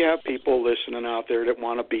 because we have people listening out there that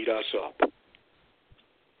want to beat us up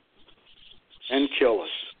and kill us.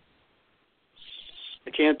 I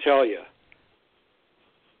can't tell you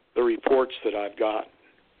the reports that I've got,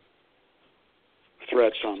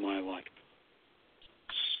 threats on my life.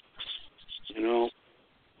 You know,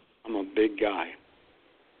 I'm a big guy,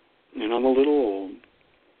 and I'm a little old.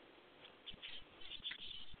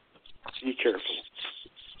 Be careful.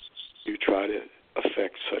 You try to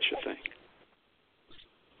affect such a thing.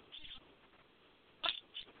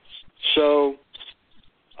 So,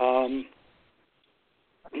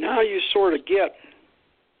 now you sort of get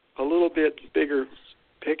a little bit bigger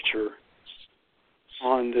picture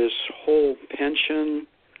on this whole pension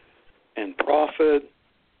and profit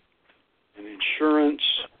and insurance.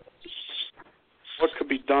 What could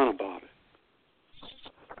be done about it?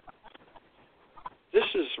 This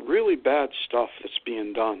is really bad stuff that's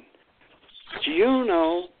being done. Do you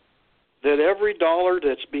know that every dollar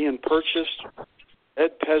that's being purchased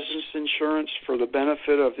at Peasants Insurance for the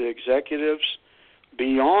benefit of the executives,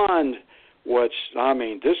 beyond what's, I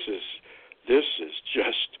mean, this is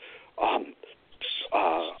just, I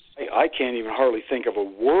can't even hardly think of a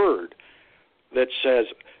word that says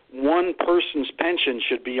one person's pension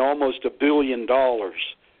should be almost $1 billion. You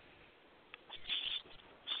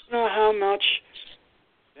know how much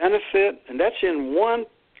benefit, and that's in one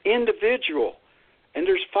individual, and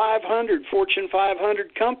there's 500 Fortune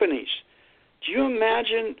 500 companies. Do you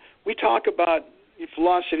imagine? We talk about the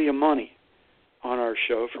velocity of money on our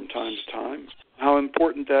show from time to time, how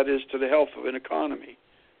important that is to the health of an economy.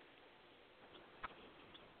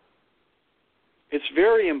 It's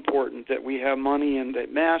very important that we have money in the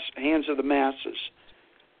hands of the masses.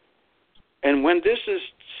 And when this is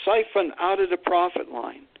siphoned out of the profit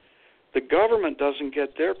line, the government doesn't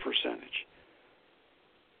get their percentage.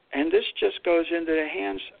 And this just goes into the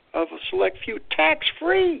hands of a select few,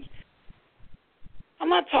 tax-free. I'm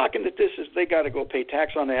not talking that they got to go pay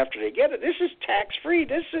tax on it after they get it. This is tax-free.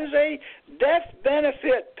 This is a death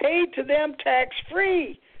benefit paid to them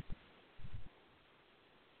tax-free.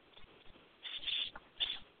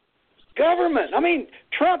 Government. I mean,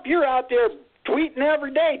 Trump, you're out there tweeting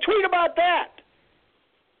every day. Tweet about that.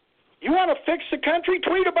 You want to fix the country?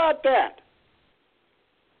 Tweet about that.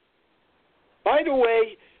 By the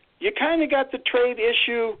way, you kind of got the trade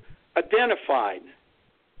issue identified.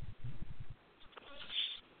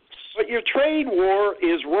 But your trade war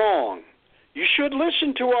is wrong. You should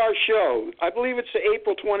listen to our show. I believe it's the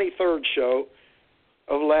April 23rd show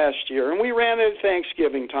of last year. And we ran it at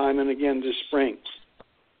Thanksgiving time and again this spring.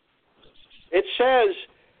 It says,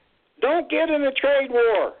 don't get in a trade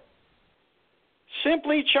war.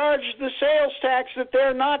 Simply charge the sales tax that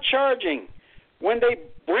they're not charging when they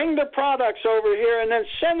bring the products over here, and then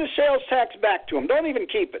send the sales tax back to them. Don't even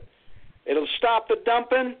keep it. It'll stop the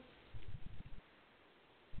dumping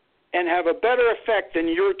and have a better effect than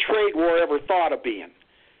your trade war ever thought of being.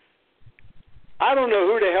 I don't know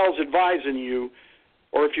who the hell's advising you,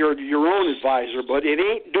 or if you're your own advisor, but it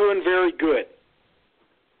ain't doing very good.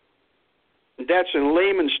 That's in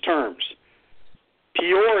layman's terms.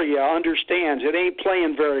 Peoria understands it ain't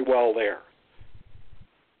playing very well there.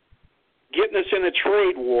 Getting us in a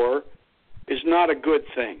trade war is not a good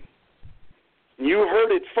thing. You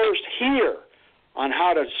heard it first here on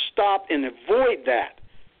how to stop and avoid that.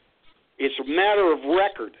 It's a matter of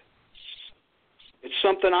record. It's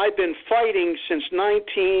something I've been fighting since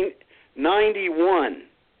 1991.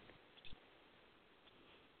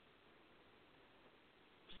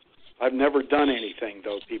 I've never done anything,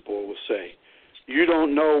 though, people will say. You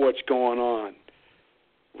don't know what's going on.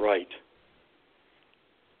 Right.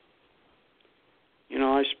 You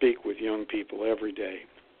know, I speak with young people every day,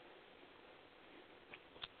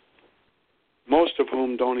 most of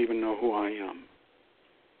whom don't even know who I am.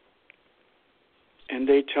 And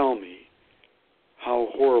they tell me how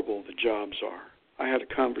horrible the jobs are. I had a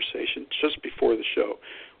conversation just before the show,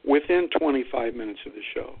 within 25 minutes of the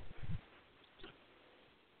show,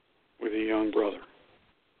 with a young brother.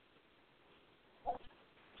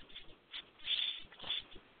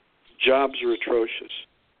 Jobs are atrocious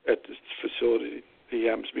at the facility he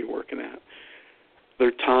happens to be working at.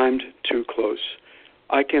 They're timed too close.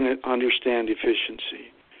 I can understand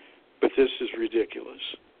efficiency, but this is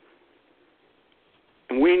ridiculous.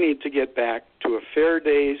 And we need to get back to a fair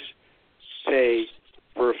day's pay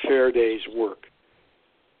for a fair day's work.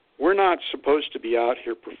 We're not supposed to be out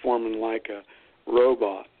here performing like a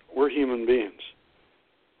robot. We're human beings.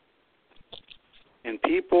 And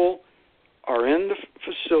people are in the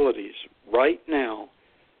facilities right now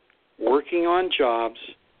working on jobs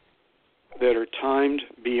that are timed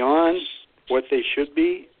beyond what they should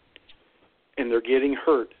be and they're getting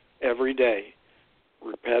hurt every day.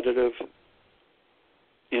 Repetitive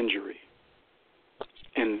injury.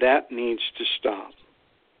 And that needs to stop.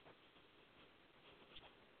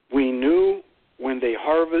 We knew when they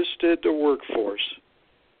harvested the workforce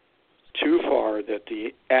too far that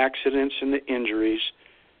the accidents and the injuries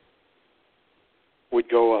would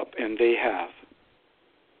go up, and they have.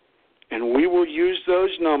 And we will use those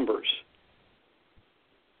numbers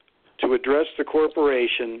to address the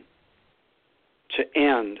corporation to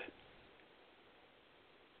end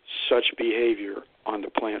such behavior on the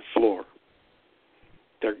plant floor.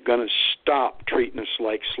 They're going to stop treating us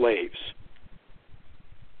like slaves.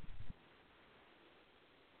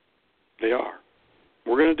 They are.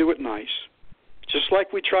 We're going to do it nice. Just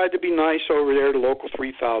like we tried to be nice over there to Local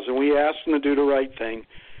 3000. We asked them to do the right thing,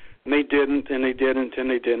 and they didn't, and they didn't, and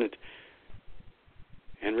they didn't.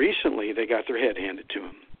 And recently, they got their head handed to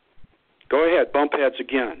them. Go ahead, bump heads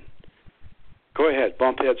again. Go ahead,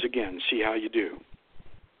 bump heads again. See how you do.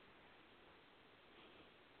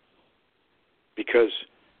 Because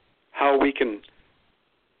how we can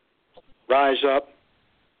rise up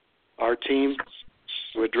our team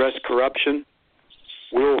to address corruption,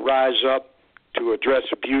 we'll rise up to address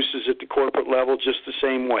abuses at the corporate level just the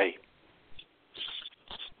same way.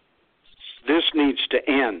 This needs to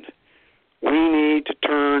end. We need to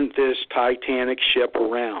turn this Titanic ship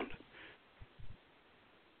around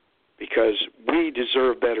because we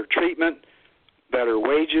deserve better treatment, better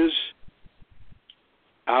wages,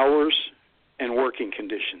 hours, and working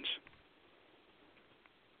conditions.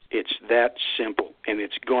 It's that simple, and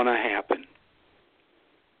it's going to happen.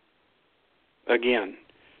 Again,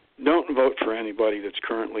 don't vote for anybody that's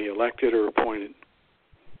currently elected or appointed.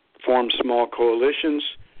 Form small coalitions.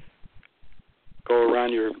 Go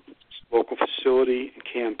around your local facility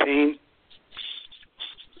and campaign,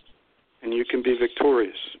 and you can be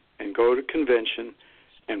victorious and go to convention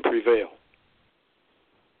and prevail.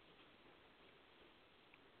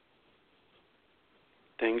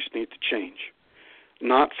 Things need to change.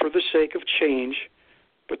 Not for the sake of change,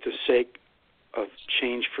 but the sake of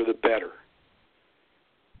change for the better.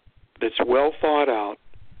 That's well thought out,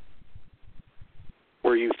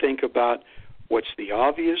 where you think about what's the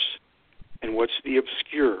obvious and what's the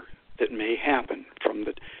obscure that may happen from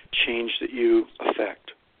the change that you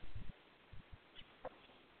affect.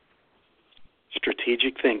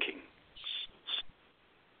 Strategic thinking.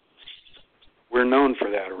 We're known for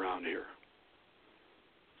that around here.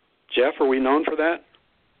 Jeff, are we known for that?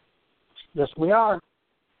 Yes, we are.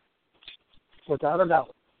 Without a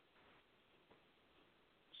doubt.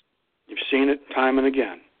 You've seen it time and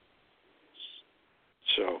again.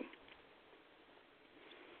 So,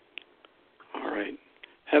 all right.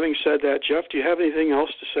 Having said that, Jeff, do you have anything else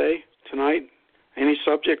to say tonight? Any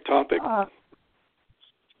subject, topic?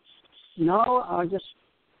 No, I just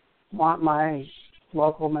want my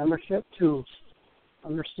local membership to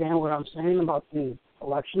understand what I'm saying about the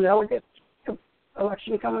election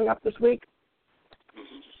coming up this week.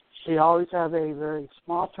 We always have a very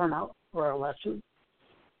small turnout for our election.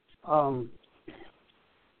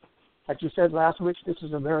 Like you said last week, this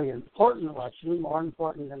is a very important election, more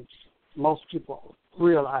important than most people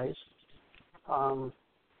realize. Like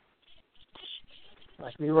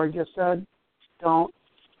Leroy just said, don't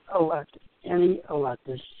elect any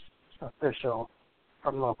elected official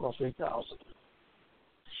from Local 3000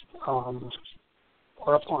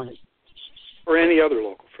 or appointed. Or any other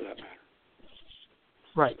local, for that matter.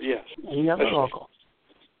 Right. Yes. Any other local.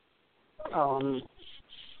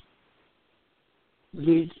 We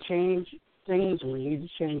need to change things, and we need to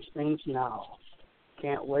change things now.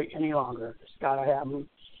 Can't wait any longer. It's got to happen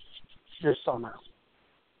this summer.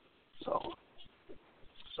 So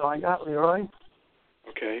I got Leroy.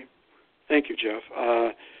 Okay. Thank you, Jeff.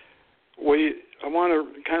 I want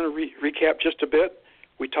to kind of recap just a bit.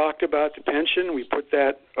 We talked about the pension. We put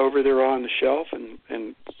that over there on the shelf,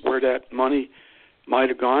 and where that money might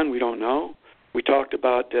have gone, we don't know. We talked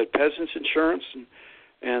about dead peasants insurance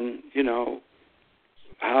and you know,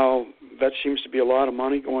 how that seems to be a lot of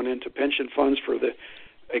money going into pension funds for the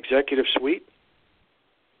executive suite.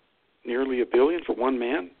 Nearly $1 billion for one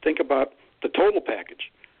man. Think about the total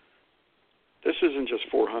package. This isn't just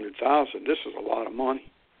 $400,000. This is a lot of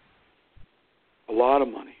money. A lot of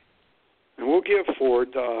money. And we'll give Ford,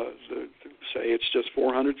 say it's just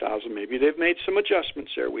 $400,000. Maybe they've made some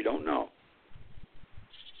adjustments there. We don't know.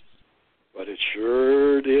 But it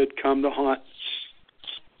sure did come to haunt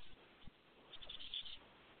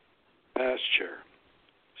past chair,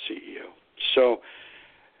 CEO. So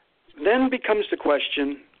then becomes the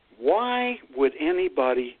question, why would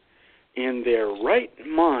anybody in their right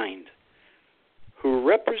mind who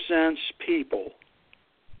represents people,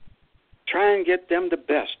 try and get them the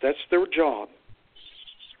best. That's their job.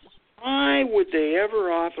 Why would they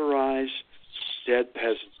ever authorize dead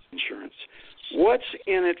peasant insurance? What's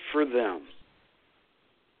in it for them?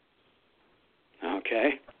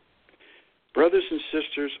 Okay? Brothers and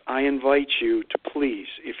sisters, I invite you to please,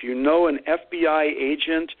 if you know an FBI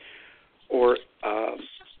agent or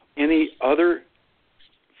any other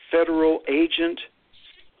federal agent,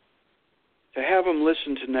 to have them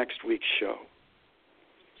listen to next week's show.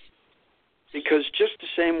 Because just the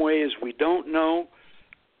same way as we don't know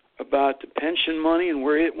about the pension money and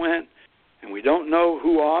where it went, and we don't know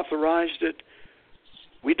who authorized it,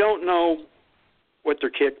 we don't know what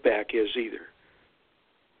their kickback is either.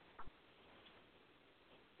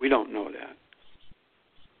 We don't know that.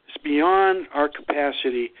 It's beyond our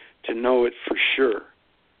capacity to know it for sure.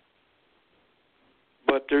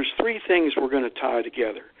 But there's three things we're going to tie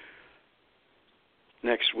together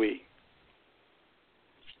next week.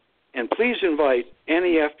 And please invite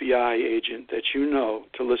any FBI agent that you know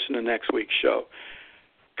to listen to next week's show.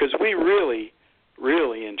 Because we really,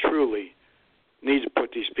 really and truly need to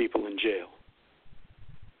put these people in jail.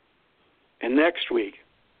 And next week,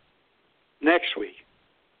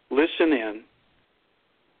 listen in,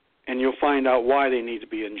 and you'll find out why they need to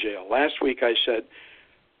be in jail. Last week I said,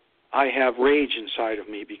 I have rage inside of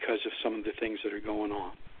me because of some of the things that are going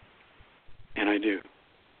on. And I do.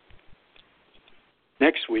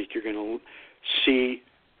 Next week you're going to see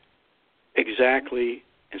exactly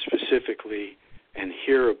and specifically and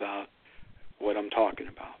hear about what I'm talking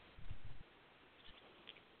about.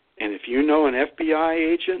 And if you know an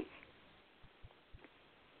FBI agent,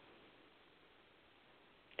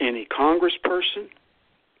 any congressperson,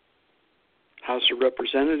 House of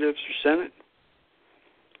Representatives or Senate,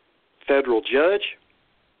 federal judge,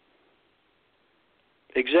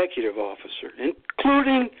 executive officer,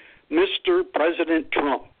 including Mr. President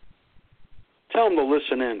Trump, tell them to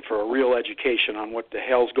listen in for a real education on what the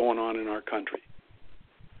hell's going on in our country.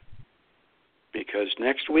 Because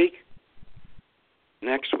next week,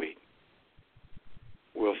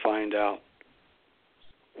 we'll find out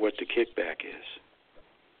what the kickback is.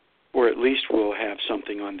 Or at least we'll have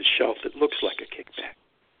something on the shelf that looks like a kickback.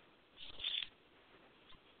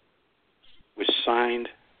 With signed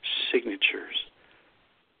signatures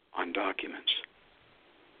on documents.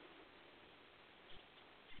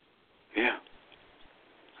 Yeah.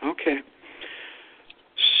 Okay.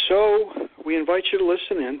 So we invite you to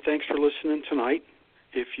listen in. Thanks for listening tonight.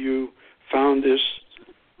 If you found this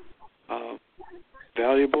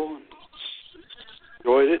valuable and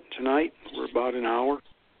enjoyed it tonight, we're about an hour.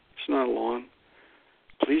 It's not long.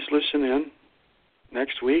 Please listen in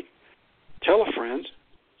next week. Tell a friend.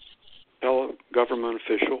 Tell a government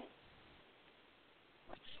official.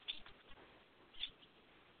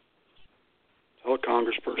 Tell a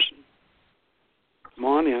congressperson. Come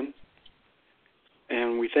on in.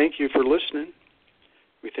 And we thank you for listening.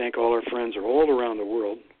 We thank all our friends all around the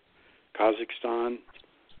world. Kazakhstan,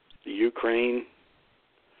 the Ukraine,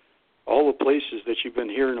 all the places that you've been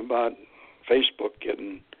hearing about Facebook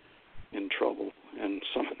getting in trouble, and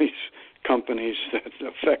some of these companies that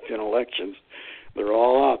affect in elections, they're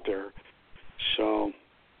all out there. So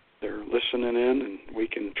they're listening in, and we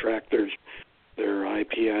can track their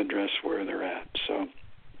IP address where they're at. So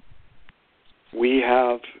we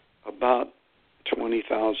have about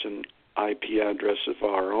 20,000 IP addresses of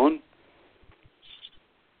our own,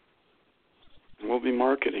 and we'll be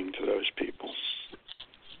marketing to those people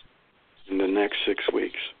in the next 6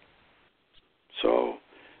 weeks. So,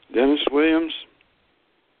 Dennis Williams,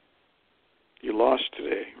 you lost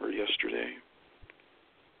today or yesterday.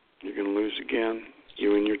 You're going to lose again,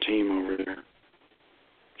 you and your team over there,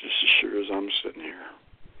 just as sure as I'm sitting here.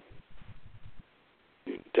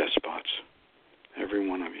 You despots, every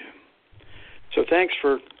one of you. So thanks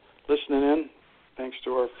for listening in. Thanks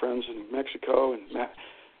to our friends in Mexico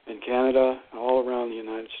and Canada and all around the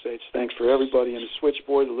United States. Thanks for everybody in the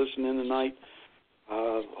switchboard to listen in tonight.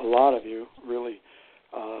 A lot of you, really.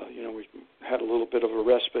 We had a little bit of a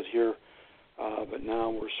respite here, but now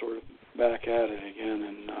we're sort of back at it again,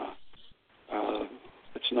 and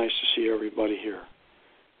it's nice to see everybody here.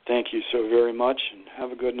 Thank you so very much, and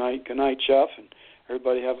have a good night. Good night, Jeff, and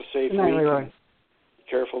everybody have a safe week. Leroy. Be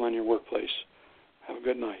careful in your workplace. Have a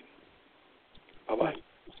good night. Bye-bye.